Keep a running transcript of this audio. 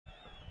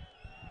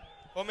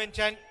Umen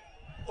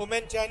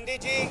Chandi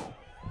ji,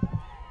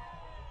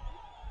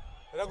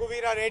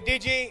 Raghuvira Reddy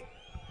ji,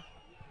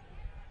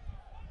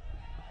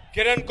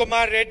 Kiran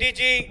Kumar Reddy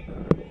ji,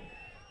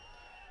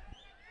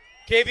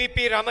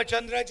 KVP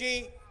Ramachandra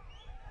ji,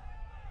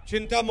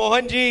 Chinta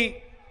Mohan ji,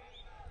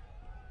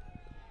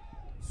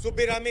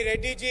 Subirami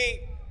Reddy ji,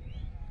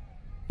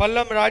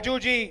 Pallam Raju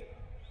ji,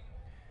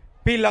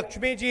 P.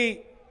 Lakshmi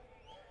ji,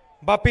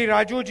 Bapi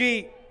Raju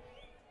ji,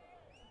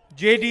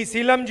 J.D.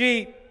 Seelam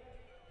ji,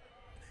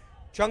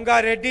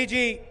 Changa Reddy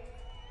ji,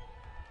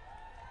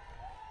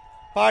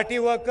 party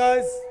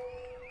workers,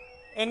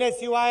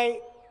 NSUI,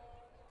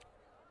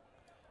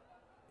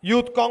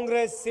 Youth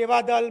Congress,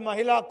 Sevadal,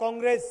 Mahila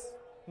Congress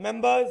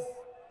members,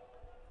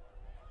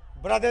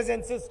 brothers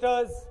and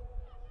sisters,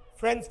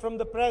 friends from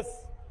the press,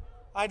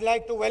 I'd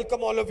like to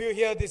welcome all of you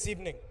here this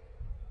evening.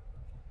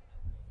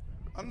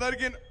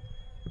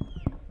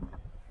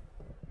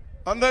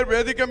 అందరి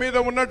వేదిక మీద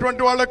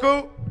ఉన్నటువంటి వాళ్లకు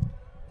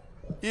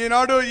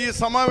ఈనాడు ఈ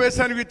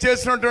సమావేశానికి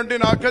విచ్చేసినటువంటి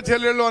నా అక్క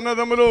చెల్లెళ్ళు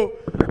అన్నదమ్ములు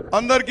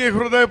అందరికీ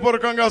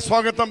హృదయపూర్వకంగా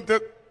స్వాగతం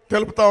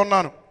తెలుపుతా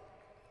ఉన్నాను.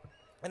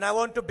 And I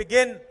want to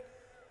begin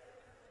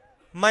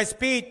my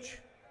speech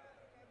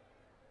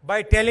by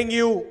telling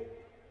you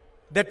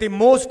that the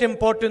most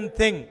important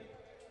thing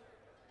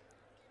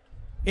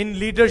in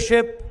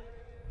leadership,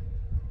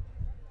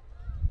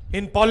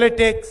 in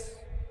politics,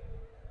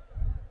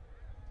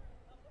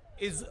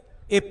 is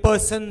a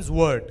person's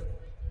word.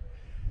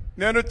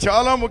 నేను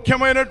చాలా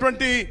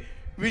ముఖ్యమైనటువంటి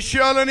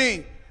విషయాలని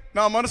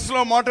నా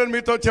మనసులో మాటలు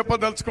మీతో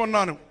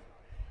చెప్పదలుచుకున్నాను.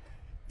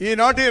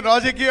 ఈనాటి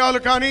రాజకీయాలు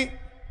కానీ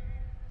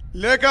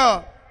లేక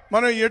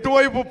మనం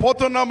ఎటువైపు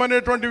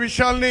పోతున్నామనేటువంటి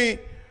విషయాల్ని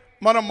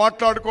మనం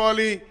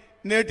మాట్లాడుకోవాలి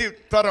నేటి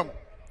తరం.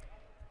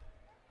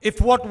 If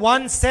what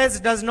one says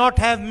does not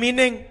have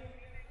meaning,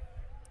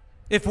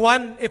 if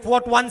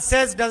what one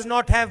says does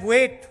not have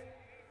weight,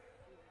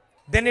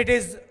 then it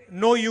is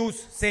no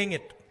use saying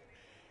it.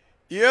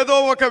 ఏదో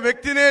ఒక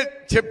వ్యక్తినే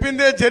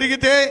చెప్పిందే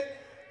జరిగితే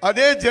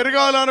అదే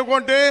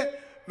జరగాలనుకుంటే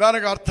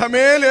దానికి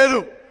అర్థమే లేదు.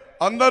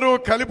 అందరూ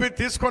కలిపి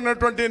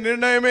తీసుకున్నటువంటి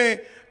నిర్ణయమే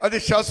అది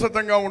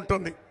శాశ్వతంగా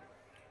ఉంటుంది.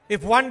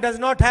 If one does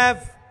not have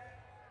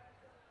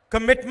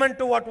commitment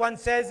to what one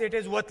says, it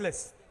is worthless.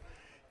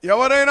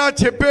 ఎవరైనా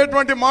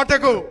చెప్పేటువంటి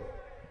మాటకు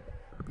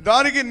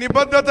దానికి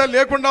నిబద్ధత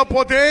లేకుండా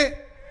పోతే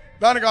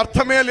దానికి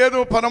అర్థమే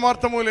లేదు,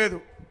 పరమార్థము లేదు.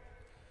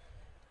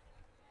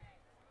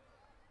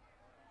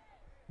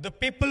 The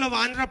people of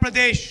Andhra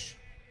Pradesh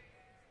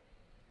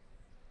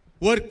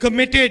were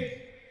committed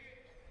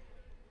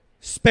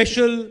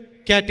special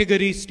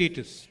category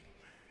status.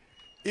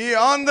 ఈ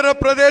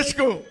ఆంధ్రప్రదేశ్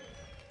కు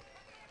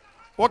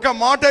ఒక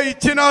మాట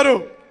ఇచ్చినారు,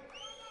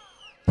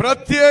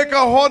 ప్రత్యేక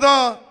హోదా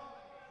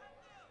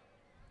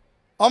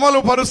అమలు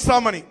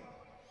పరుస్తామని.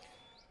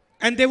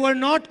 And they were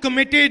not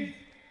committed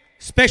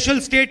special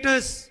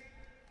status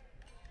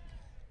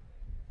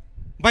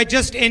by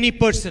just any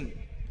person.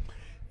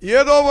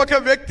 ఏదో ఒక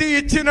వ్యక్తి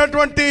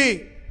ఇచ్చినటువంటి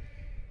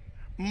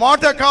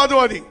మాట కాదు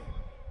అది.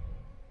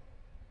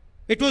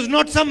 It was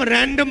not some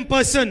random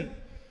person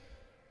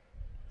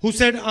who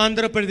said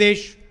Andhra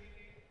Pradesh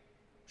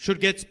should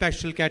get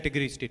special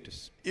category status.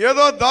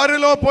 ఏదో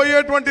దారిలో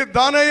పోయేటువంటి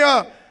దానయ్య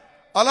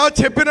అలా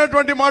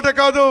చెప్పినటువంటి మాట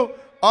కాదు,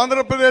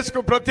 ఆంధ్రప్రదేశ్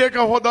కు ప్రత్యేక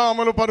హోదా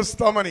అమలు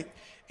పరుస్తామని.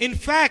 In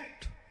fact,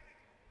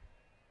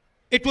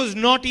 it was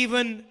not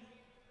even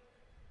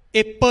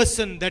a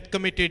person that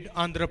committed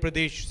Andhra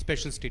Pradesh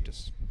special status.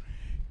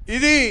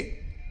 ఇది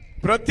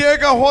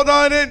ప్రత్యేక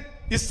హోదాని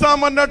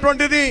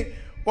ఇస్తామన్నటువంటిది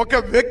ఒక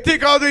వ్యక్తి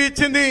కాదు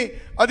ఇచ్చింది,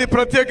 అది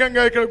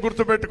ప్రత్యేకంగా ఇక్కడ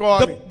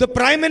గుర్తుపెట్టుకోవాలి. The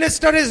Prime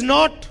Minister is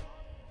not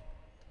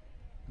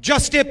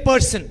just a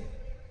person.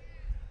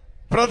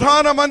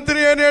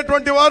 ప్రధానమంత్రి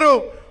అనేటువంటి వారు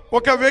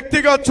ఒక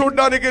వ్యక్తిగా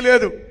చూడడానికి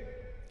లేదు.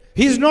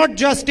 He is not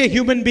just a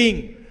human being.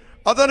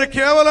 అతను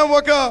కేవలం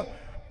ఒక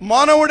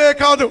మానవుడే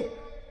కాదు,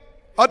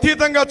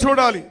 అతీతంగా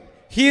చూడాలి.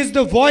 He is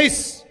the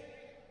voice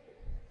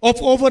of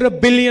over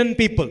 1 billion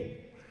people.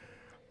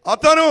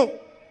 అతను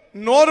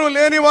నోరు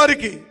లేని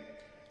వారికి,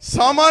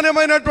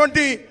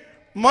 సామాన్యమైనటువంటి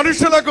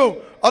మనుషులకు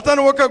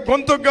అతను ఒక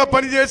గొంతుగా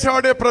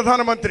పనిచేసేవాడే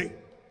ప్రధానమంత్రి.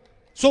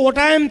 So what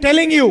I am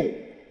telling you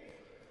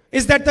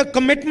is that the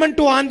commitment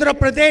to Andhra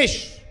Pradesh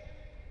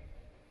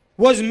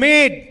was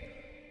made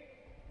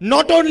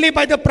not only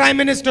by the Prime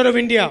Minister of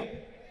India,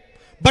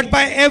 but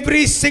by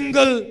every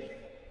single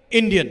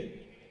Indian.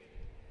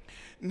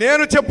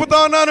 నేను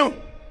చెప్తా ఉన్నాను,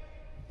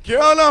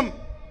 కేవలం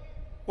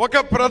ఒక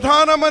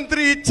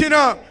ప్రధానమంత్రి ఇచ్చిన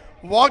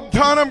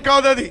వాగ్దానం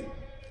కాదది.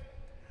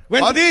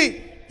 అది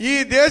ఈ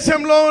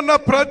దేశంలో ఉన్న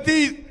ప్రతి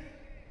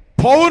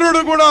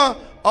పౌరుడు కూడా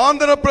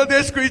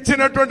ఆంధ్రప్రదేశ్ కు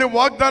ఇచ్చినటువంటి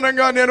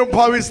వాగ్దానంగా నేను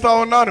భావిస్తా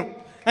ఉన్నాను.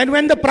 And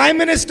when the Prime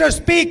Minister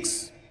speaks,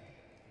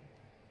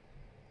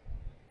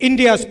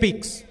 India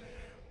speaks.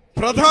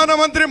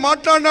 ప్రధానమంత్రి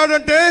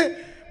మాట్లాడినాడంటే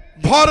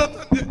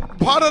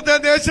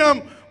భారతదేశం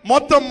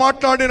మొత్తం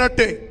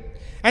మాట్లాడినట్టే.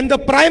 And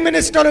the Prime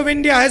Minister of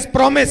India has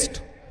promised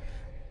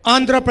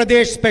Andhra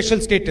Pradesh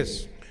special status.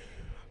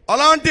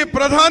 అలాంటి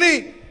ప్రధాని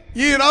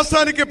ఈ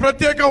రాష్ట్రానికి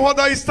ప్రత్యేక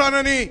హోదా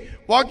ఇస్తానని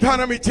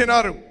వాగ్దానం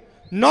ఇచ్చినారు.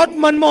 Not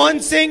Manmohan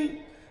Singh,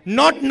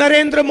 not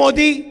Narendra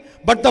Modi,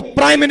 but the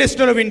Prime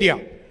Minister of India.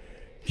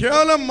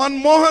 కేవలం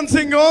మన్మోహన్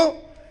సింగ్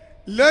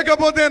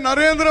లేకపోతే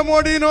నరేంద్ర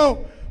మోడీను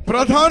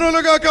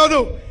ప్రధానులుగా కాదు,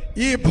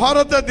 ఈ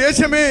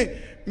భారతదేశమే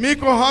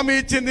మీకు హామీ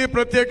ఇచ్చింది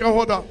ప్రత్యేక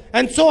హోదా.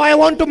 And so I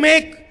want to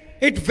make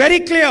it very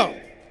clear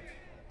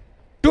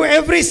to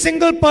every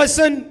single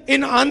person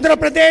in Andhra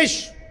Pradesh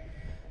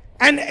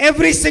and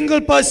every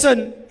single person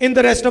in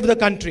the rest of the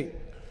country.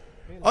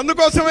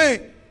 అందుకోసమే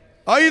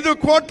 5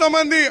 కోట్ల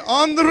మంది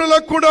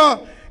ఆంధ్రులకు కూడా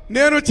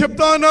నేను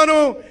చెప్తా ఉన్నాను,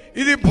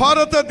 ఇది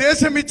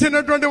భారతదేశం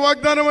ఇచ్చినటువంటి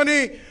వాగ్దానం అని.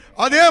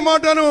 అదే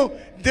మాటను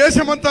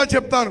దేశమంతా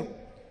చెప్తాను.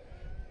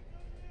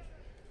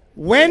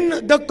 When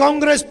the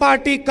Congress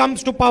party comes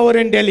to power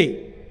in Delhi,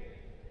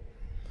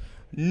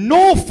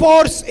 no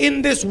force in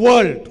this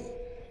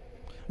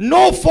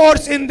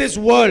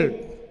world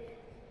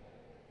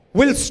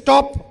will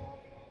stop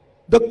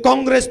the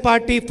Congress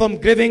party from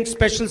giving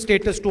special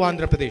status to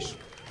Andhra Pradesh.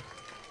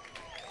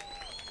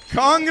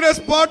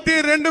 Congress party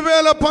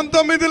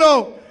 2019లో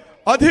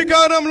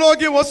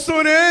అధికారంలోకి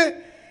వస్తూనే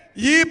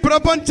ఈ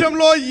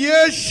ప్రపంచంలో ఏ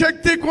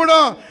శక్తి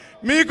కూడా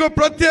మీకు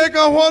ప్రత్యేక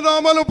హోదా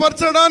అమలు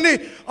పరచడాన్ని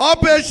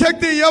ఆపే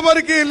శక్తి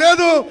ఎవరికి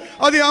లేదు.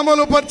 అది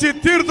అమలు పరిచి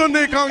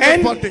తీరుతుంది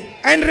Congress party.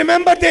 And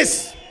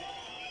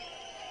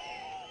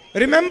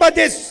remember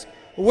this,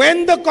 when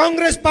the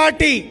Congress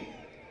party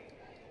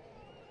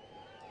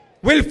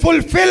will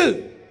fulfill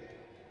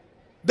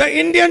the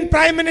Indian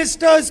Prime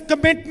Minister's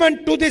commitment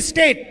to this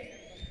state,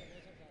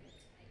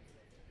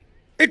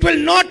 it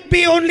will not be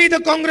only the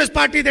Congress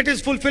party that is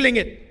fulfilling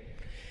it.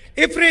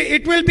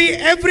 It will be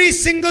every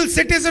single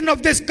citizen of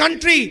this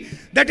country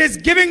that is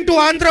giving to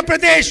Andhra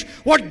Pradesh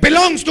what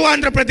belongs to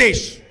Andhra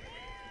Pradesh.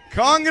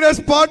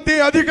 Congress party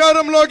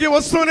అధికారంలోకి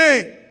వస్తూనే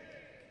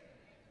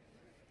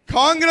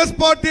Congress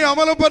party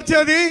అమలు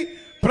పరిచేది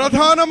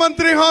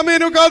ప్రధానమంత్రి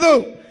హామీను కాదు,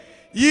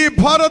 ఈ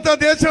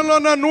భారతదేశంలో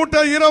ఉన్న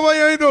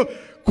 125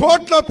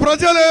 కోట్ల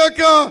ప్రజల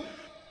యొక్క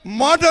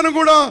మాటను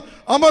కూడా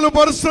అమలు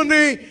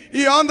పరుస్తుంది.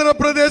 ఈ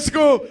ఆంధ్రప్రదేశ్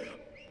కు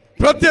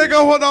ప్రత్యేక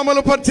హోదా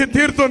అమలు పరిచి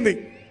తీరుతుంది.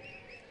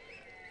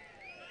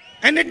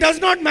 And it does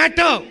not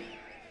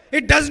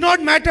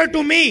matter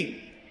to me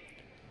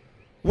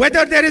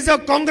whether there is a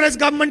Congress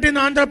government in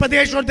Andhra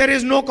Pradesh or there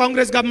is no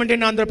Congress government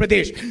in Andhra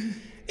Pradesh.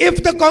 If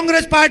the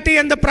Congress party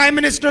and the Prime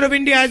Minister of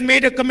India has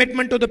made a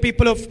commitment to the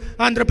people of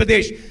Andhra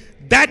Pradesh,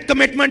 that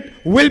commitment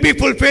will be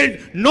fulfilled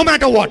no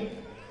matter what.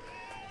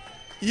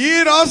 ఈ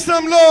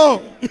రాష్ట్రంలో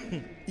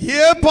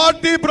ఏ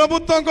party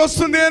ప్రభుత్వంకి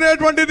వస్తుంది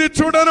అనేటువంటిది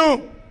చూడను.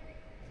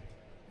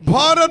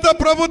 భారత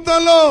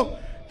ప్రభుత్వంలో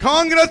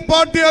Congress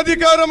party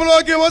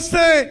అధికారంలోకి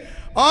వస్తే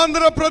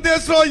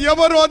ఆంధ్రప్రదేశ్లో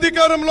ఎవరు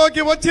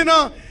అధికారంలోకి వచ్చినా,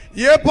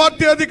 ఏ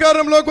పార్టీ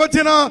అధికారంలోకి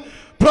వచ్చినా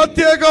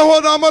ప్రత్యేక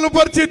హోదా అమలు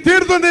పరిచి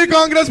తీరుతుంది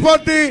కాంగ్రెస్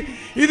పార్టీ.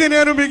 ఇది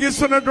నేను మీకు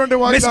ఇస్తున్నటువంటి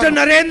వాగ్దానం. Mr.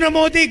 Narendra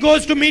Modi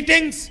goes to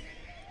meetings,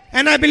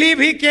 and I believe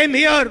he came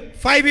here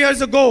 5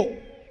 years ago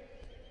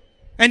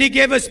and he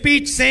gave a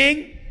speech saying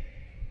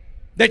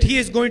that he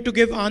is going to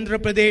give Andhra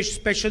Pradesh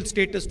special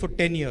status for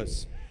 10 years.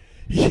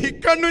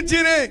 ఇక్కడ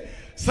నుంచినే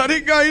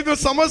సరిగ్గా 5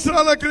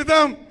 సంవత్సరాల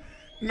క్రితం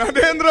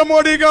నరేంద్ర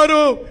మోడీ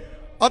గారు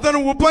అతను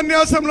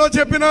ఉపన్యాసంలో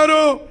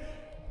చెప్పినారు,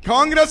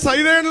 కాంగ్రెస్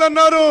 5 ఏళ్ళు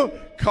అన్నారు,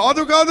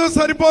 కాదు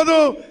సరిపోదు,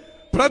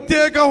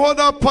 ప్రత్యేక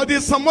హోదా 10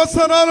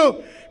 సంవత్సరాలు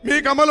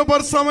మీకు అమలు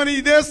పరుస్తామని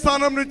ఇదే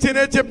స్థానం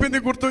నుంచినే చెప్పింది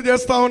గుర్తు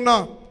చేస్తా ఉన్నా.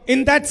 In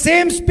that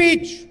same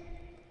speech,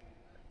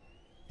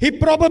 he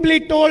probably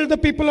told the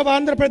people of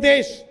Andhra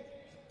Pradesh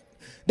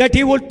that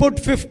he would put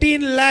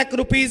 15 lakh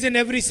rupees in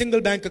every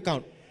single bank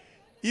account.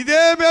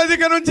 ఇదే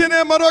వేదిక నుంచినే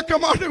మరొక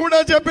మాట కూడా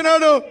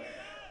చెప్పినాడు,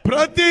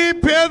 ప్రతి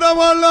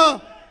పేదవాళ్ళ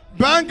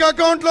బ్యాంక్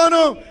అకౌంట్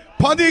లోను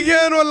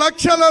 15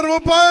 లక్షల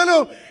రూపాయలు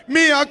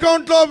మీ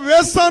అకౌంట్ లో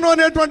వేస్తాను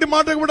అనేటువంటి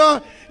మాట కూడా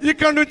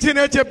ఇక్కడ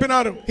నుంచినే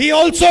చెప్పినారు. He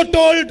also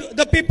told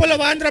the people of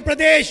Andhra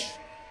Pradesh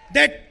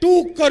that 2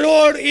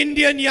 crore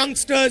Indian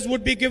youngsters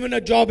would be given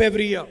a job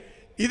every year.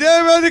 ఇదే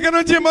వేదిక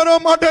నుంచి మరో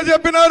మాట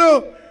చెప్పినారు,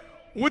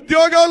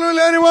 ఉద్యోగాలు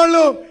లేని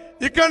వాళ్ళు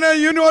ఇక్కడ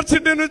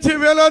యూనివర్సిటీ నుంచి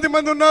వేలాది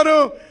మంది ఉన్నారు,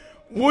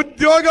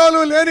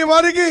 ఉద్యోగాలు లేని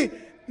వారికి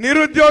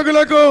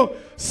నిరుద్యోగులకు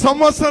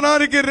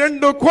సంవత్సరానికి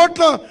 2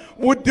 కోట్ల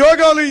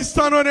ఉద్యోగాలు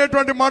ఇస్తాను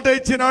అనేటువంటి మాట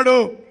ఇచ్చినాడు.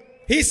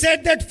 He said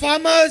that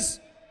farmers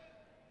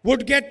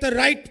would get the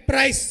right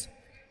price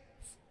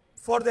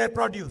for their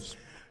produce.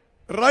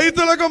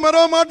 రైతులకు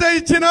మరో మాట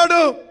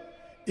ఇచ్చినాడు,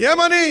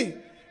 ఏమని,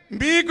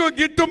 మీకు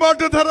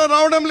గిట్టుబాటు ధర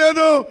రావడం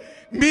లేదు,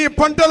 మీ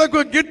పంటలకు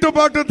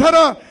గిట్టుబాటు ధర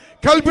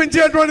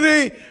కల్పించేటువంటిది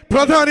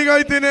ప్రధానిగా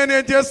అయితే నేను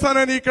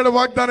చేస్తానని ఇక్కడ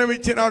వాగ్దానం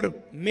ఇచ్చినాడు.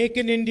 Make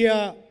in India,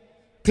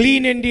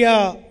 clean India,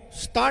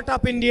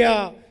 startup India,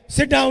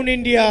 SIT down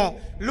India,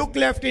 look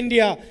left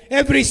India,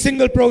 every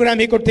single programme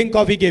he could think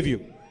of he gave you.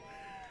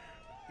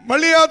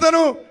 మళ్ళీ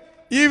అతను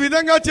ఈ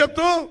విధంగా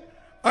చెప్తూ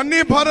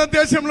అన్ని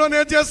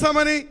భారతదేశంలోనే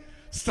చేస్తామని,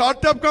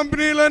 స్టార్ట్అప్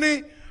కంపెనీలని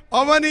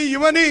అవని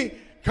ఇవని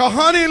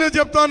కహానీలు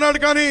చెప్తా ఉన్నాడు,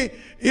 కానీ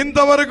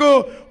ఇంతవరకు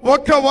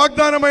ఒక్క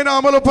వాగ్దానమైన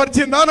అమలు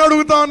పరిచిందా అని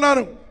అడుగుతా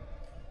ఉన్నాను.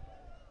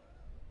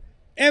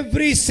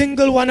 Every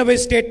single one of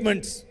his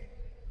statements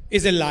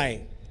is a lie.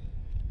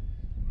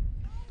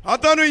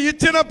 అతను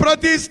ఇచ్చిన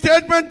ప్రతి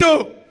స్టేట్మెంట్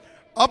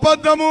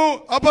అబద్ధము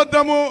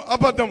అబద్ధము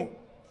అబద్ధము.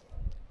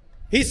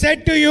 He said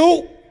to you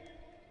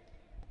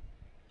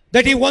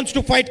that he wants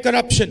to fight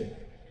corruption.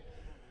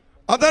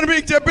 అతను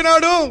మీకు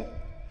చెప్పినాడు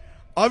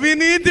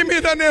అవినీతి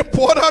మీద నేను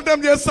పోరాటం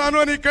చేస్తాను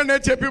అని ఇక్కడనే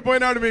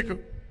చెప్పిపోయినాడు మీకు.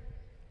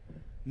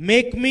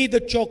 Make me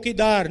the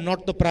chowkidar, not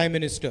the prime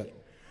minister.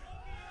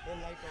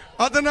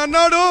 అతను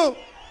అన్నాడు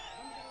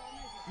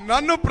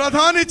నన్ను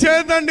ప్రధాని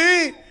చేయదండి,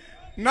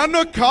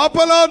 నన్ను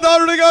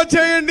కాపలాదారుడిగా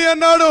చేయండి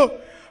అన్నాడు.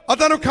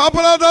 అతను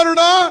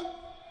కాపలాదారుడా?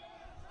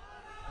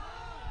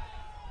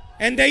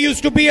 And there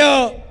used to be a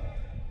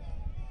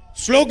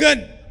slogan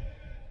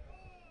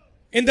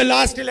in the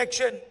last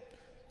election.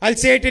 I'll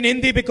say it in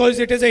Hindi because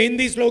it is a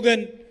Hindi slogan.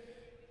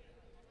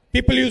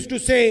 People used to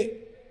say,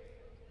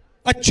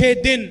 "Achhe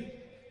din,"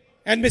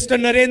 and Mr.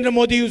 Narendra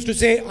Modi used to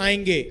say,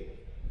 "Aayenge."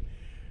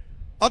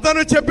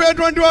 అతను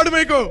చెప్పేటువంటి వాడు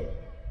మీకు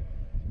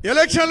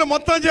ఎలక్షన్లు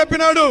మొత్తం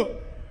చెప్పినాడు,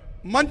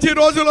 మంచి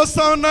రోజులు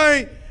వస్తా ఉన్నాయి,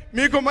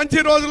 మీకు మంచి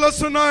రోజులు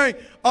వస్తున్నాయి,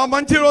 ఆ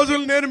మంచి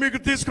రోజులు నేను మీకు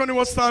తీసుకొని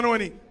వస్తాను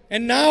అని.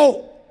 And now,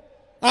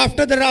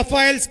 after the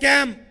Rafael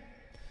scam,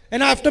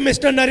 and after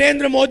Mr.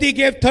 Narendra Modi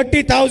gave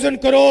 30,000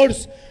 crores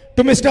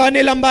to Mr.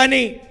 Anil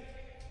Ambani,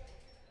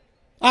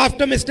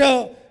 after Mr.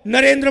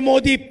 Narendra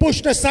Modi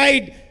pushed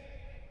aside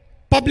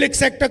public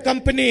sector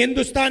company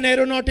Hindustan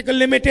Aeronautical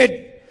Limited,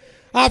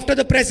 after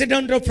the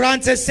President of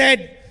France has said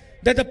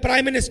that the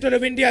Prime Minister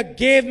of India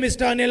gave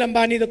Mr. Anil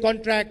Ambani the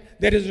contract,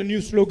 there is a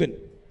new slogan.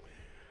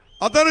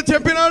 అతను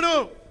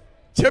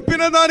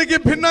చెప్పిన దానికి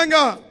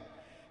భిన్నంగా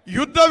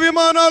యుద్ధ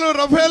విమానాలు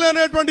Rafale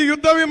అనేటువంటి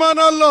యుద్ధ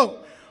విమానాల్లో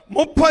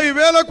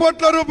 30,000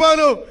 కోట్ల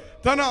రూపాయలు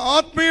తన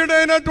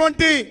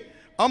ఆత్మీయుడైనటువంటి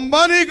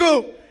అంబానీకు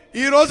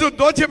ఈరోజు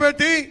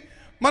దోచిపెట్టి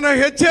మన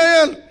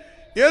హెచ్ఏఎల్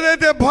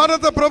ఏదైతే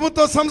భారత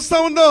ప్రభుత్వ సంస్థ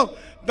ఉందో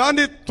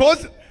దాన్ని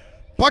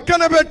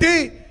పక్కన పెట్టి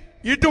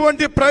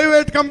ఇటువంటి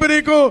ప్రైవేట్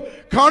కంపెనీకు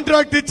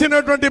కాంట్రాక్ట్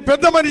ఇచ్చినటువంటి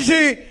పెద్ద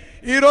మనిషి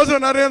ఈరోజు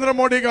నరేంద్ర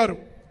మోడీ గారు.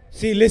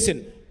 See, listen.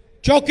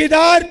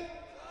 Chowkidar,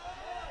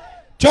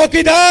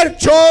 chowkidar,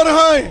 chor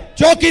hai,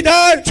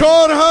 chowkidar,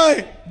 chor hai.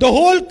 The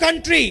whole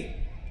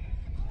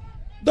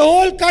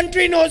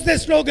country knows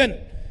this slogan.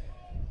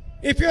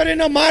 If you're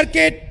in a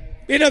market,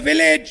 in a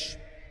village,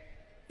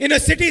 in a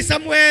city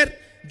somewhere,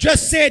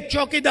 just say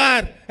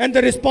chowkidar and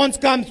the response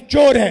comes,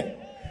 chor hai.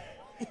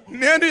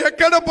 నేను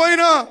ఎక్కడ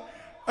పోయినా,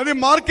 అది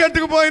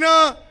మార్కెట్కి పోయినా,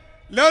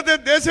 లేదా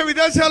దేశ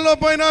విదేశాల్లో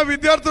పోయినా,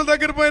 విద్యార్థుల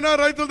దగ్గర పోయినా,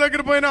 రైతుల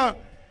దగ్గర పోయినా,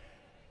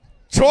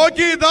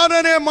 చౌకీదార్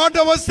అనే మాట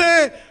వస్తే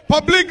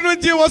పబ్లిక్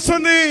నుంచి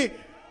వస్తుంది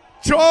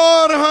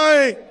చోర్ హై,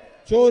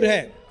 చోర్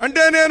హై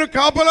అంటే నేను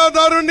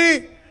కాపలాదారుని.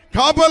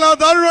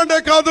 కాపలాదారుడు అంటే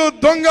కాదు,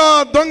 దొంగ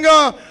దొంగ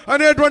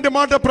అనేటువంటి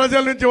మాట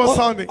ప్రజల నుంచి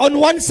వస్తా ఉంది. On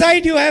one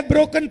side you have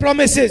broken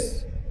promises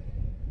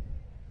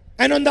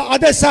and on the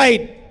other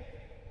side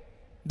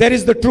there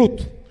is the truth.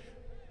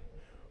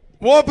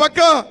 ఓ పక్క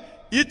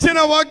ఇచ్చిన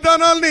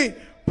వాగ్దానాల్ని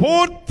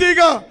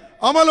పూర్తిగా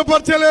అమలు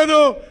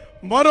పరచలేదు,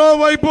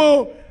 మరోవైపు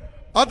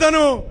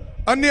అతను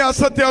అన్ని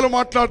అసత్యాలు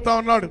మాట్లాడుతూ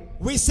ఉన్నాడు.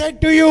 We said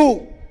to you,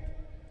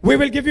 we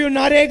will give you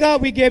Narega,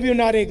 we gave you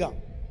Narega.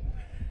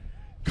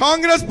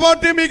 Congress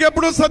party మీకు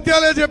ఎప్పుడు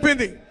సత్యాలే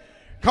చెప్పింది.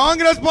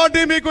 కాంగ్రెస్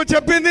పార్టీ మీకు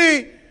చెప్పింది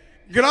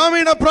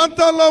గ్రామీణ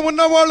ప్రాంతాల్లో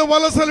ఉన్న వాళ్ళు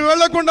వలసలు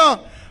వెళ్లకుండా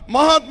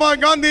మహాత్మా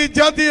గాంధీ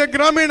జాతీయ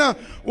గ్రామీణ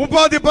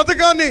ఉపాధి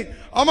పథకాన్ని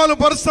అమలు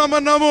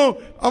పరుస్తామన్నాము,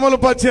 అమలు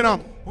పరిచినాం.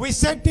 We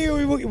said to you,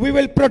 we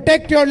will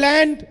protect your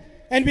land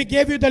and we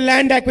gave you the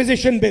land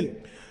acquisition bill.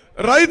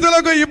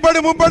 రైతులకు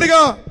ఇబ్బడి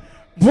ముబ్బడిగా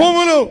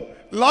భూములు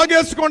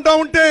లాగేసుకుంటా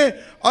ఉంటే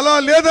అలా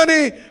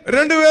లేదని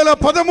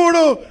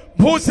 2013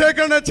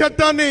 భూసేకరణ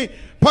చట్టాన్ని,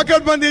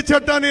 పకడ్బందీ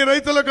చట్టాన్ని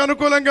రైతులకు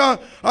అనుకూలంగా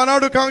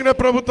ఆనాడు కాంగ్రెస్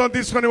ప్రభుత్వం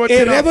తీసుకొని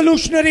వచ్చింది. A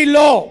revolutionary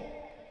law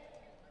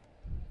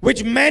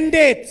which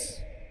mandates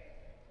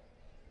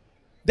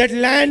that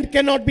land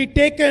cannot be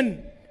taken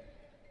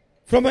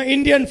from an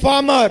Indian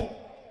farmer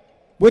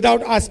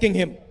without asking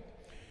him.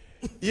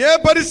 ఏ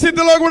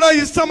పరిస్థితిలో కూడా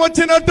ఇష్టం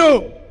వచ్చినట్టు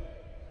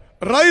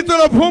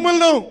రైతుల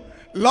భూములను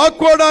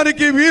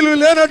లాక్కోవడానికి వీలు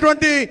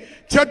లేనటువంటి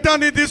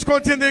చట్టాన్ని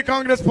తీసుకొచ్చింది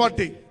Congress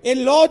party. A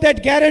law that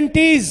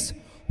guarantees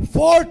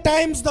 4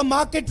 times the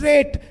market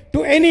rate to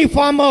any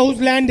farmer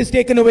whose land is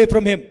taken away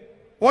from him.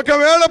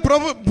 ఒకవేళ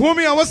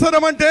భూమి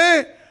అవసరం అంటే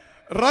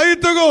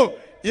రైతుకు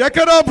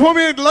ఎకరా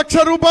భూమి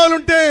 ₹1,00,000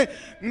 ఉంటే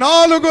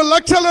 4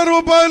 లక్షల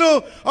రూపాయలు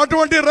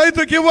అటువంటి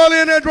రైతుకి ఇవ్వాలి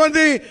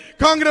అనేటువంటి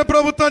కాంగ్రెస్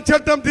ప్రభుత్వం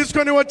చట్టం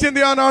తీసుకొని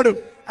వచ్చింది ఆనాడు.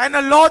 And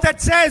a law that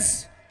says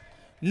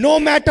no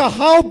matter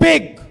how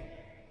big,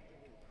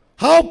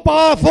 how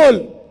powerful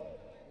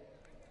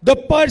the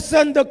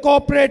person, the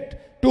corporate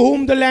to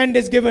whom the land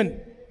is given,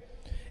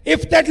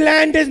 if that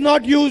land is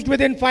not used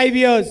within 5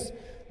 years,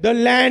 the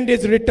land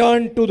is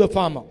returned to the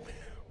farmer.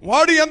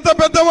 వాడు ఎంత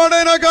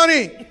పెద్దవాడైనా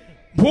కానీ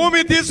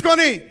భూమి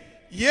తీసుకొని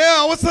ఏ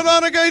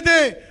అవసరానికైతే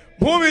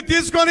భూమి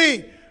తీసుకొని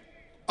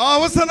ఆ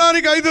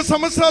అవసరానికి 5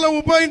 సంవత్సరాలు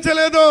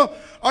ఉపయోగించలేదో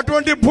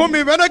అటువంటి భూమి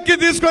వెనక్కి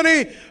తీసుకొని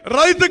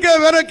రైతుకే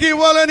వెనక్కి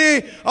ఇవ్వాలని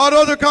ఆ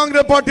రోజు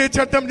కాంగ్రెస్ పార్టీ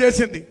చట్టం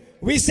చేసింది.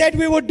 We said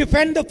we would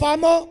defend the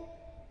farmer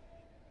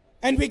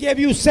and we gave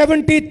you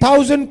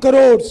 70,000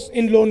 crores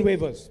in loan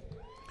waivers.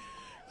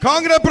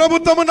 Congress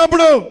ప్రభుత్వం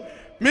ఉన్నప్పుడు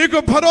మీకు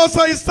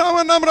భరోసా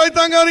ఇస్తామన్నాం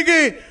రైతాంగానికి.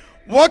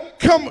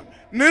 ఒక్క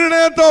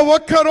నిర్ణయంతో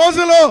ఒక్క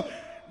రోజులో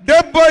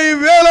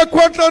 70,000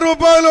 కోట్ల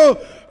రూపాయలు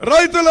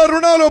రైతుల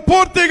రుణాలు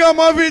పూర్తిగా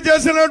మాఫీ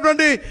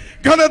చేసినటువంటి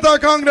ఘనత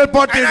Congress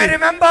party. I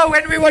remember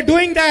when we were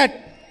doing that,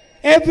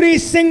 every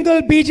single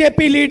BJP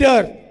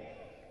leader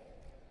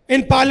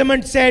in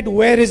parliament said,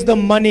 where is the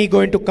money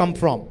going to come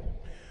from?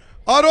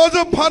 ఆ రోజు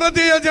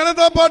భారతీయ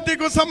జనతా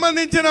పార్టీకి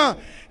సంబంధించిన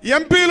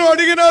ఎంపీలు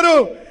అడిగినారు,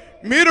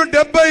 మీరు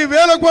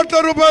 70,000 కోట్ల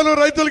రూపాయలు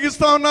రైతులకు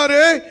ఇస్తా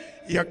ఉన్నారే,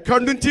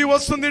 ఎక్కడి నుంచి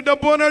వస్తుంది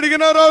డబ్బు అని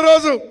అడిగినారు ఆ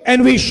రోజు. And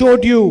we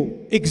showed you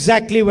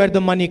exactly where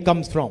the money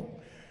comes from.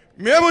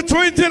 మేము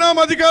చూయించినాం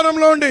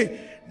అధికారంలో ఉండి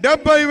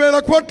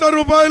 70,000 కోట్ల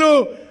రూపాయలు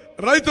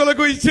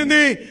రైతులకు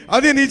ఇచ్చింది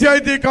అది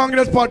నిజాయితీ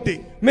Congress party.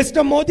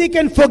 Mr. Modi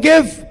can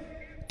forgive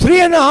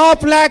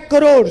 3.5 lakh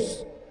crores,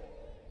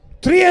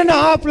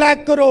 3.5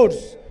 lakh crores,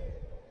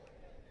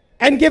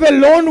 and give a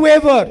loan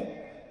waiver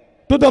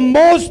to the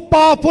most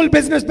powerful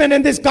businessmen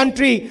in this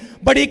country,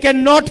 but he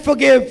cannot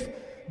forgive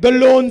the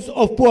loans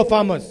of poor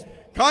farmers.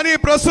 కానీ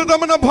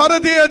ప్రస్తుతమున్న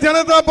Bharatiya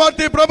Janata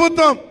party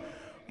ప్రభుత్వం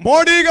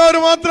మోడీ గారు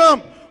మాత్రం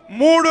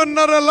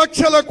 3.5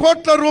 లక్షల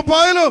కోట్ల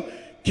రూపాయలు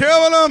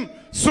కేవలం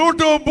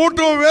suit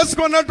boot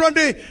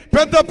వేసుకున్నటువంటి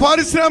పెద్ద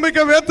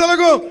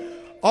పారిశ్రామికవేత్తలకు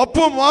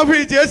అప్పు మాఫీ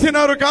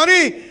చేసినారు.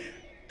 కానీ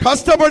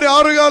కష్టపడి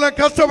 6 కాలం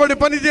కష్టపడి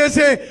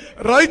పనిచేసే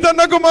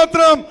రైతన్నకు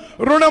మాత్రం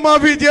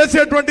రుణమాఫీ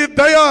చేసేటువంటి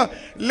దయ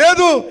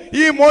లేదు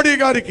ఈ మోడీ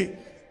గారికి.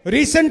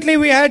 Recently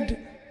we had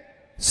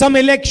some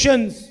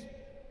elections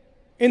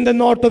in the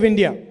north of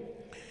India.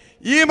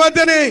 ఈ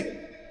మధ్యనే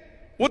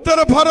ఉత్తర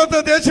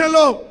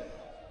భారతదేశంలో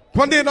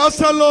కొన్ని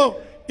రాష్ట్రాల్లో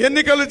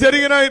ఎన్నికలు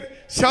జరిగినాయి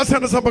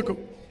శాసనసభకు.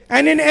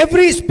 And in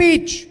every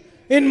speech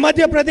in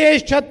Madhya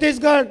Pradesh,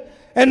 Chhattisgarh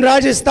and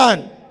Rajasthan,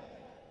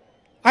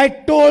 I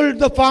told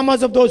the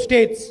farmers of those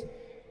states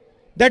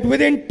that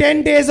within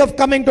 10 days of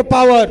coming to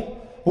power,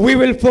 we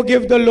will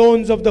forgive the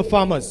loans of the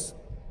farmers.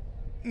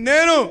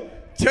 నేను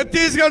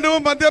ఛత్తీస్గఢ్,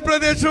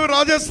 మధ్యప్రదేశ్,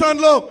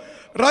 రాజస్థాన్లో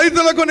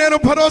రైతులకు నేను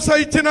భరోసా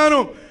ఇచ్చినాను,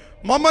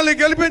 మమ్మల్ని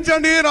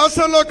గెలిపించండి,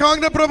 రాష్ట్రంలో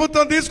కాంగ్రెస్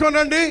ప్రభుత్వం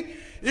తీసుకోనండి,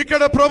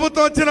 ఇక్కడ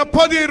ప్రభుత్వం వచ్చిన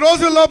 10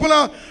 రోజుల లోపల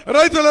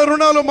రైతుల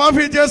రుణాలు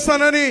మాఫీ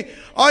చేస్తానని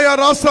ఆయా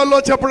రాష్ట్రాల్లో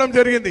చెప్పడం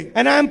జరిగింది.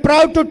 And I am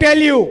proud to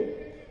tell you,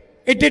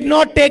 it did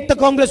not take the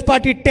Congress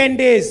party 10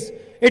 days.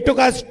 It took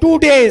us 2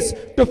 days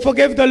to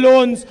forgive the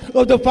loans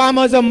of the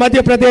farmers of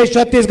Madhya Pradesh,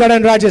 Chhattisgarh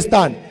and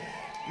Rajasthan.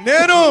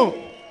 నేను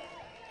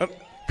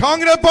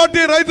Congress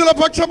party రైతుల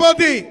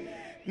పక్షపాతి,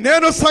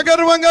 నేను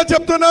సగర్వంగా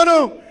చెప్తున్నాను,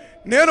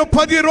 నేను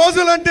 10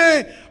 రోజులంటే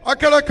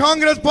అక్కడ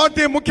Congress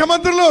party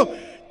ముఖ్యమంత్రులు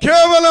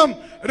కేవలం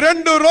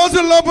 2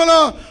 రోజుల లోపల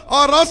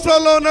ఆ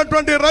రాష్ట్రాల్లో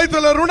ఉన్నటువంటి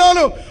రైతుల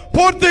రుణాలు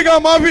పూర్తిగా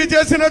మాఫీ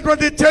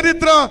చేసినటువంటి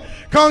చరిత్ర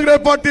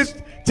కాంగ్రెస్ పార్టీ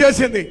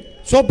చేసింది.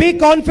 So be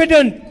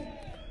confident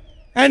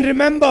and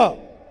remember,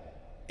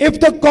 if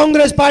the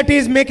Congress party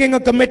is making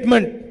a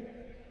commitment,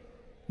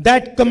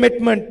 that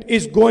commitment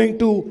is going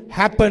to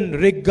happen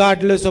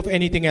regardless of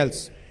anything else.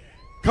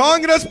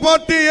 Congress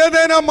party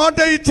ఏదైనా మాట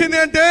ఇచ్చింది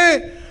అంటే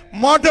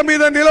మాట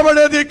మీద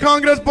నిలబడేది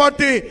కాంగ్రెస్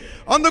పార్టీ.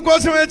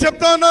 అందుకోసమే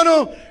చెప్తా ఉన్నాను,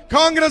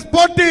 కాంగ్రెస్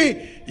పార్టీ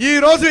ఈ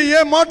రోజు ఏ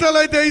మాటలు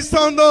అయితే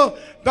ఇస్తా ఉందో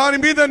దాని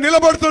మీద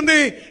నిలబడుతుంది,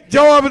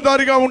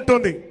 జవాబుదారీగా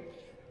ఉంటుంది.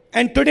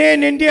 And today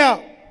in India,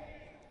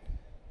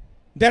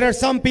 there are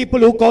some people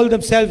who call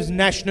themselves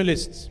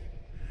nationalists.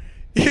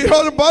 ఈ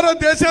రోజు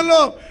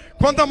భారతదేశంలో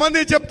కొంతమంది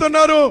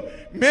చెప్తున్నారు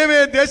మేమే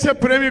దేశ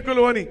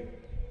ప్రేమికులు అని.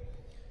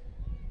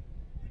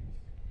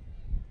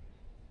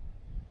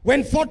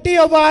 When 40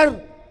 of our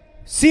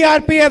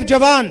CRPF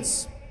jawans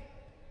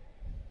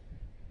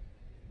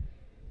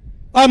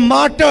are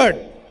martyred,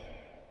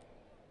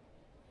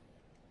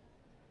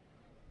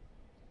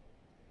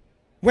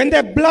 when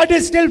their blood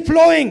is still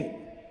flowing,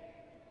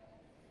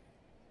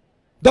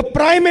 the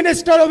Prime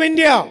Minister of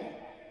India,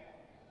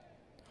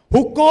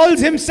 who calls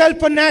himself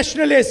a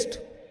nationalist,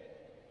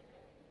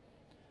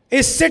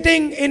 is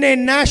sitting in a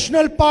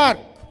national park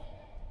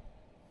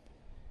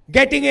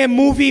getting a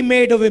movie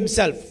made of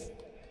himself.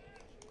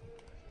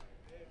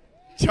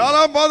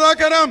 చాలా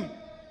బాధాకరం.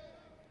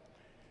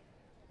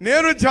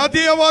 నేను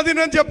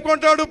జాతీయవాదిని అని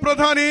చెప్పుకుంటాడు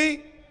ప్రధాని,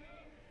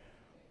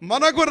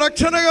 మనకు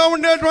రక్షణగా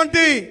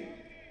ఉండేటువంటి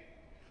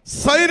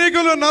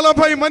సైనికులు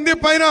 40 మంది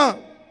పైన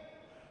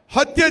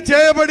హత్య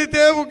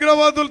చేయబడితే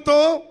ఉగ్రవాదులతో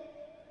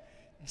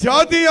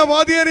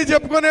జాతీయవాది అని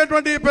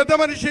చెప్పుకునేటువంటి పెద్ద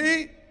మనిషి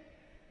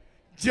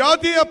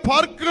జాతీయ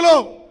పార్కులో,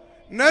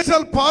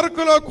 నేషనల్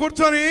పార్కులో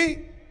కూర్చొని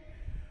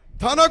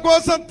తన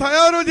కోసం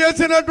తయారు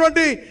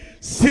చేసినటువంటి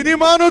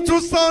సినిమాను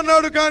చూస్తా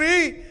ఉన్నాడు. కానీ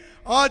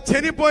ఆ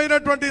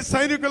చనిపోయినటువంటి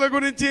సైనికుల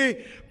గురించి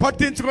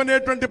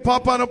పట్టించుకునేటువంటి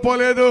పాపాన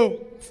పోలేదు.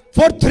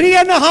 For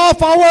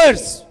 3.5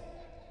 hours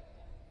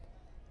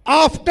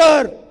after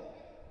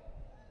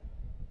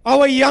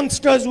our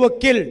youngsters were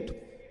killed,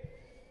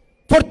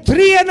 for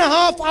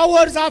 3.5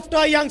 hours after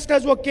our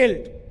youngsters were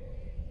killed,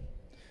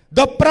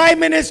 the Prime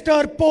Minister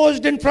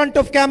posed in front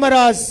of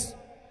cameras,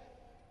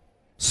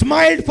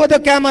 smiled for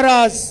the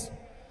cameras,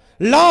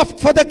 laughed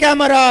for the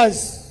cameras,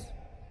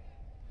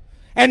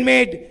 and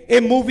made a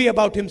movie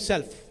about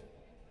himself.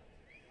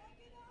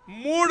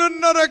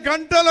 3.5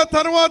 గంటల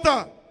తర్వాత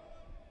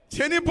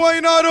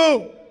చనిపోయినారు,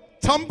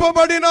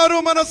 చంపబడినారు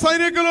మన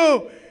సైనికులు,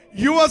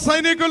 యువ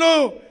సైనికులు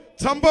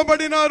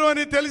చంపబడినారు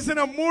అని తెలిసిన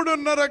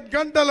 3.5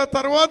 గంటల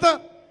తర్వాత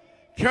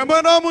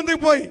కెమెరా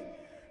ముందుకు పోయి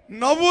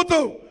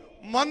నవ్వుతూ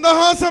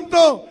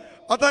మందహాసంతో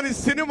అతని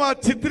సినిమా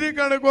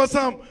చిత్రీకరణ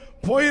కోసం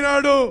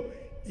పోయినాడు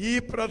ఈ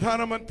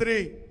ప్రధానమంత్రి.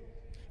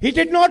 He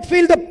did not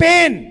feel the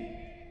pain,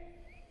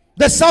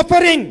 the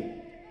suffering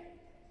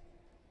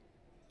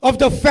of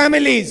the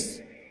families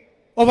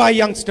of our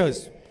youngsters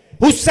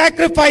who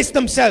sacrificed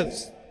themselves.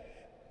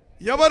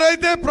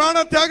 ఎవరైతే ప్రాణ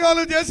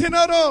త్యాగాలు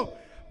చేసినారో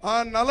ఆ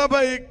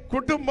 40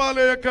 కుటుంబాల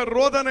యొక్క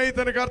రోదన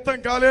ఇతనికి అర్థం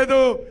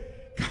కాలేదు.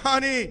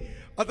 కానీ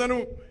అతను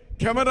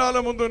కెమెరాల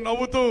ముందు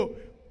నవ్వుతూ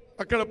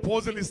అక్కడ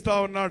పోజులు ఇస్తా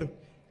ఉన్నాడు.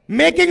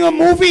 Making a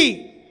movie,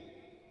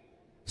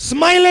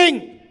 smiling,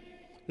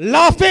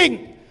 laughing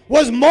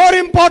was more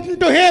important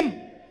to him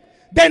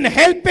than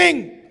helping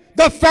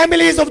the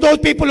families of those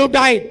people who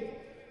died.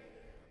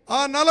 ఆ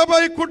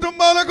 40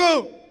 కుటుంబాలకు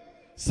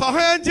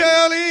సహాయం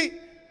చేయాలి,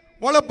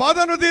 వాళ్ళ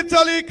బాధను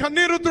తీర్చాలి,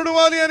 కన్నీరు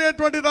తుడవాలి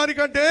అనేటువంటి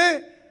దానికంటే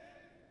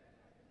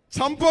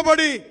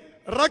చంపబడి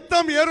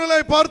రక్తం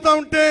ఏరులై పారుతా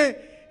ఉంటే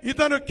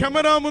ఇతను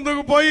కెమెరా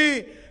ముందుకు పోయి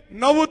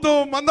నవ్వుతూ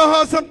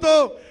మందహాసంతో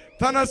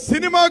తన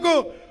సినిమాకు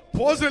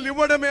పోజులు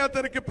ఇవ్వడమే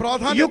అతనికి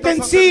ప్రాధాన్యత.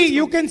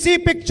 You can see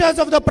pictures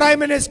of the Prime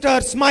Minister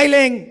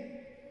smiling.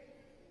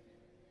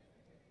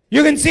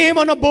 You can see him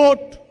on a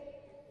boat.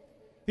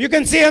 You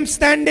can see him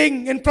standing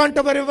in front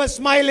of a river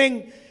smiling,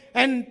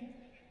 and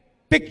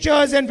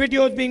pictures and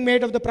videos being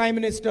made of the Prime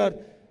Minister.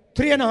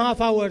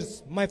 3.5 hours,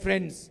 my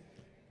friends.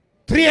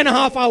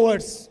 3.5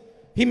 hours.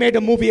 He made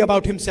a movie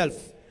about himself.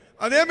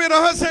 అదేమి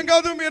రహస్యం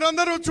కాదు,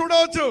 మీరందరూ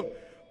చూడవచ్చు.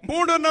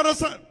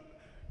 3.5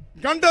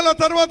 గంటల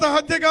తర్వాత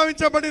హత్య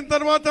గావించబడిన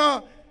తర్వాత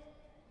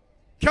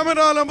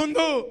కెమెరాల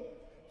ముందు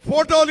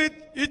ఫోటోలు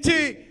ఇచ్చి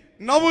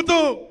నవ్వుతూ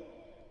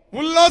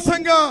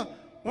ఉల్లాసంగా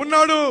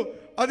ఉన్నాడు.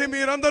 అది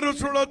మీరందరూ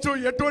చూడవచ్చు.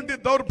 ఎటువంటి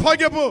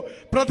దౌర్భాగ్యపు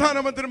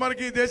ప్రధానమంత్రి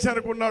మనకి ఈ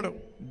దేశానికి ఉన్నాడు.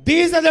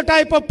 These are the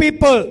type of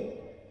people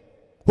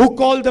who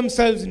call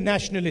themselves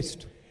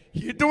nationalists.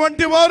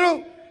 ఇటువంటి వారు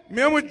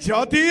మేము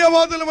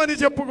జాతీయవాదులమని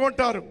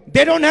చెప్పుకుంటారు.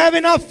 They don't have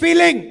enough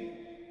feeling.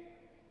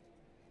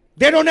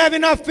 They don't have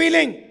enough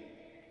feeling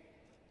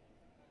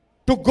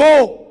to go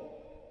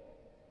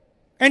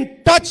and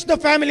touch the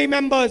family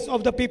members of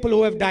the people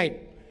who have died.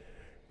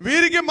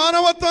 వీరికి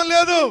మానవత్వం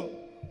లేదు.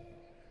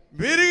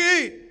 వీరికి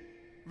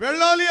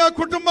వెళ్ళాలి ఆ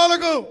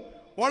కుటుంబాలకు,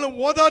 వాళ్ళు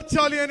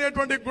ఓదార్చాలి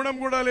అనేటువంటి గుణం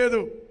కూడా లేదు.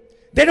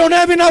 They don't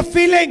have enough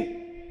feeling,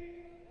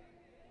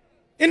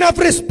 enough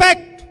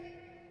respect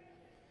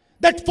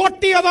that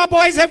 40 of our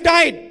boys have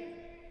died,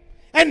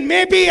 and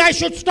maybe I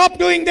should stop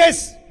doing this,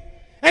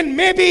 and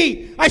maybe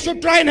I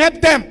should try and help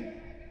them.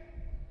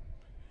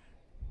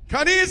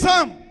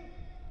 కనీసం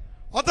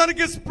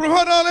అతనికి స్పృహ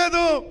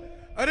రాలేదు.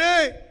 అరే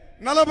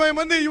 40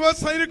 మంది యువ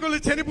సైనికులు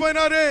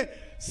చనిపోయినారే,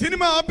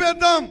 సినిమా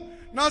ఆపేద్దాం,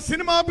 నా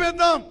సినిమా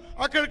ఆపేద్దాం,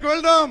 అక్కడికి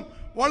వెళ్దాం,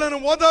 వాళ్ళను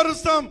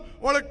ఓదారుస్తాం,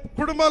 వాళ్ళ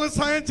కుటుంబాలకు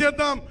సాయం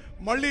చేద్దాం,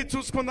 మళ్ళీ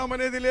చూసుకుందాం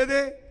అనేది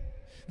లేదే.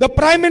 The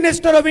Prime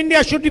Minister of India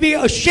should be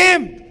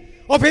ashamed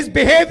of his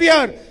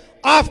behavior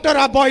after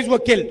our boys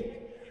were killed.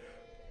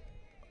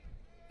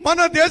 మన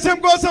దేశం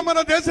కోసం, మన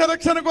దేశ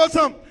రక్షణ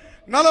కోసం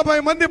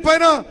 40 మంది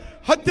పైన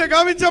హత్య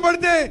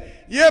గావించబడితే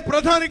ఏ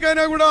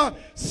ప్రధానికైనా కూడా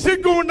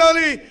సిగ్గు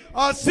ఉండాలి.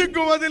 ఆ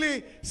సిగ్గు వదిలి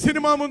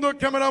సినిమా ముందు,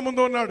 కెమెరా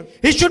ముందు ఉన్నాడు.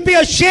 He should be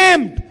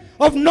ashamed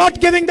of not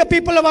giving the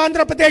people of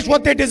Andhra Pradesh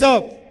what they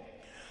deserve.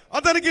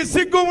 అతనికి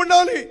సిగ్గు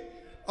ఉండాలి.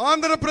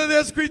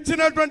 ఆంధ్రప్రదేశ్కు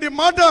ఇచ్చినటువంటి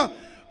మాట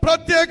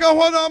ప్రత్యేక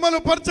హోదా అమలు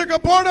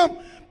పరచకపోవడం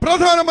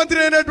ప్రధానమంత్రి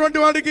అయినటువంటి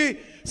వాడికి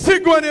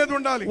సిగ్గు అనేది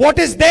ఉండాలి. What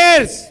is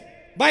theirs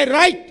by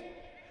right?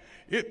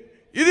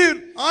 ఇది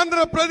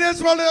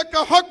ఆంధ్రప్రదేశ్ వాళ్ళ యొక్క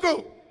హక్కు.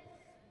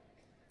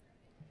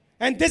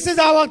 And this is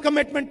our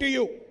commitment to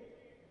you.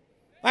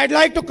 I'd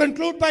like to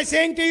conclude by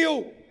saying to you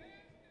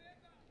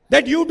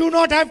that you do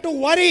not have to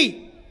worry.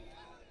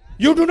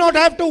 You do not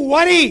have to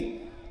worry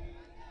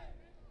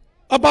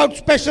about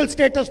special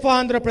status for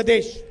Andhra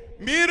Pradesh.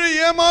 మీరు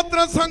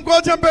ఏమాత్రం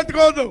సంకోచం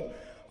పెట్టుకోవద్దు.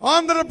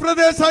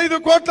 ఆంధ్రప్రదేశ్ 5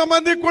 కోట్ల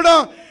మందికి కూడా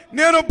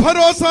నేను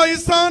భరోసా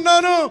ఇస్తా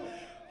ఉన్నాను.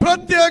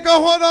 ప్రత్యేక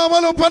హోదా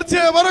అమలు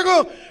పరిచే వరకు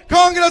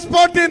కాంగ్రెస్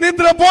పార్టీ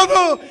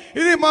నిద్రపోదు.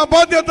 ఇది మా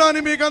బాధ్యత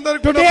అని మీకు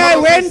అందరికీ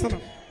కూడా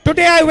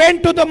Today I went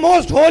to the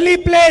most holy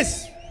place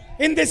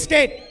in this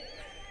state.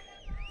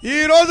 ఈ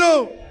రోజు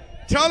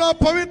చాలా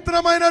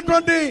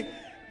పవిత్రమైనటువంటి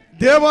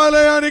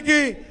దేవాలయానికి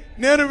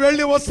నేను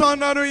వెళ్ళి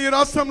వస్తాను. ఈ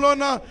రాష్ట్రంలో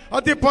ఉన్న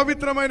అతి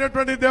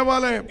పవిత్రమైనటువంటి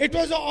దేవాలయం. It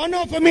was an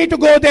honor for me to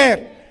go there.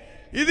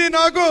 ఇది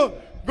నాకు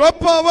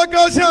గొప్ప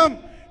అవకాశం.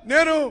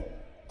 నేను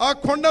ఆ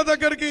కొండ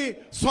దగ్గరికి,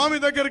 స్వామి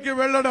దగ్గరికి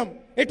వెళ్ళడం.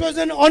 It was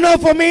an honor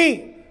for me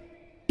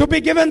to be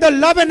given the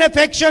love and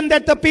affection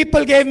that the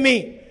people gave me.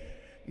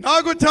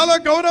 నాకు చాలా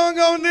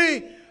గౌరవంగా ఉంది.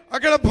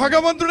 అక్కడ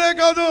భగవంతుడే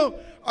కాదు,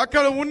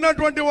 అక్కడ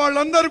ఉన్నటువంటి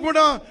వాళ్ళందరూ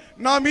కూడా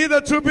నా మీద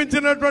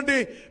చూపించినటువంటి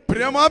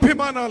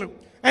ప్రేమాభిమానాలు.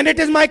 And it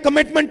is my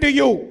commitment to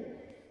you.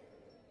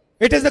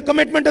 It is the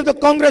commitment of the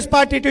Congress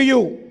party to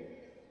you.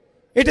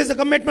 It is the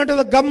commitment of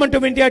the government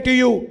of India to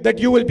you that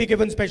you will be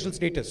given special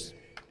status.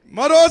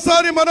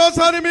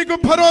 మరోసారి మీకు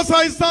భరోసా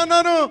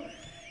ఇస్తాను.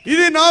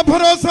 ఇది నా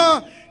భరోసా,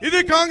 ఇది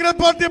Congress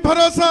party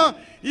భరోసా,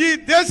 ఈ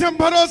దేశం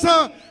భరోసా,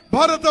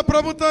 భారత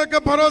ప్రభుత్వం యొక్క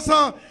భరోసా.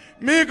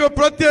 మీకు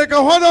ప్రత్యేక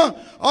హోదా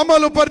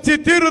అమలు పరిచి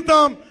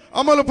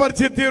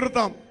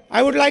తీరుతాం. I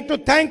would like to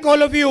thank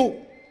all of you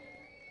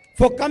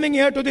for coming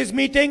here to this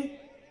meeting.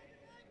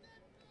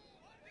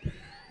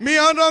 మీ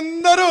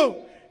అందరూ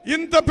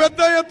ఇంత పెద్ద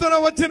ఎత్తున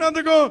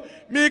వచ్చినందుకు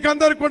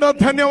మీకందరికీ కూడా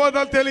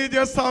ధన్యవాదాలు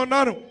తెలియజేస్తా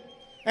ఉన్నాను.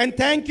 And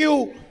thank you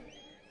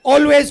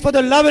always for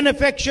the love and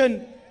affection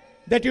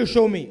that you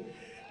show me.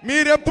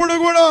 మీరెప్పుడు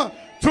కూడా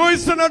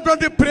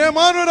చూపిస్తున్నటువంటి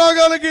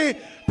ప్రేమానురాగాలకి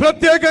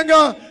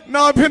ప్రత్యేకంగా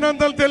నా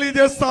అభినందనలు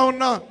తెలియజేస్తా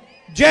ఉన్నా.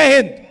 జై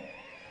హింద్.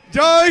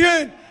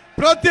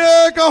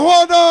 ప్రత్యేక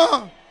హోదా.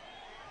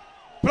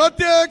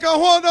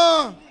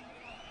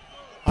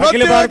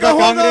 అఖిల భారత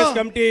కాంగ్రెస్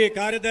కమిటీ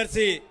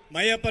కార్యదర్శి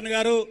మయ్యప్పన్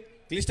గారు,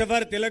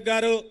 క్రిస్టఫర్ తిలక్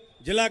గారు,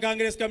 జిల్లా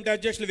కాంగ్రెస్ కమిటీ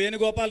అధ్యక్షులు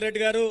వేణుగోపాల్ రెడ్డి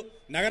గారు,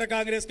 నగర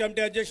కాంగ్రెస్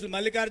కమిటీ అధ్యక్షులు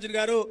మల్లికార్జున్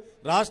గారు,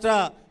 రాష్ట్ర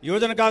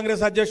యువజన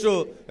కాంగ్రెస్ అధ్యక్షులు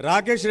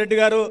రాకేష్ రెడ్డి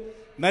గారు,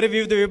 మరి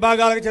వివిధ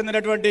విభాగాలకు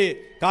చెందినటువంటి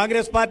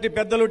కాంగ్రెస్ పార్టీ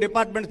పెద్దలు,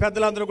 డిపార్ట్మెంట్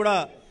పెద్దలందరూ కూడా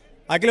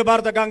అఖిల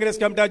భారత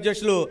కాంగ్రెస్ కమిటీ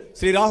అధ్యక్షులు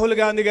శ్రీ రాహుల్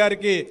గాంధీ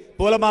గారికి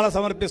పూలమాల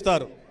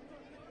సమర్పిస్తారు.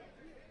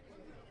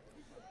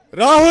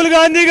 రాహుల్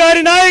గాంధీ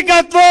గారి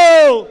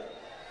నాయకత్వం,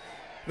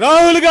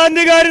 రాహుల్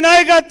గాంధీ గారి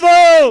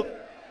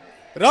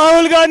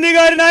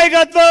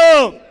నాయకత్వం,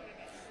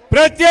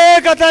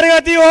 ప్రత్యేక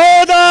తరగతి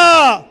హోదా,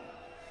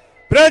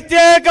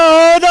 ప్రత్యేక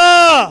హోదా.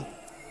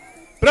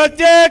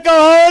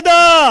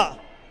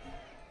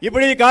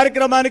 ఇప్పుడు ఈ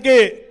కార్యక్రమానికి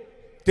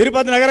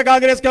తిరుపతి నగర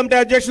కాంగ్రెస్ కమిటీ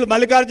అధ్యక్షులు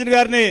మల్లికార్జున్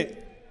గారిని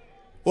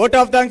ఓట్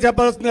ఆఫ్ థ్యాంక్స్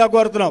చెప్పాల్సిందిగా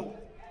కోరుతున్నాం.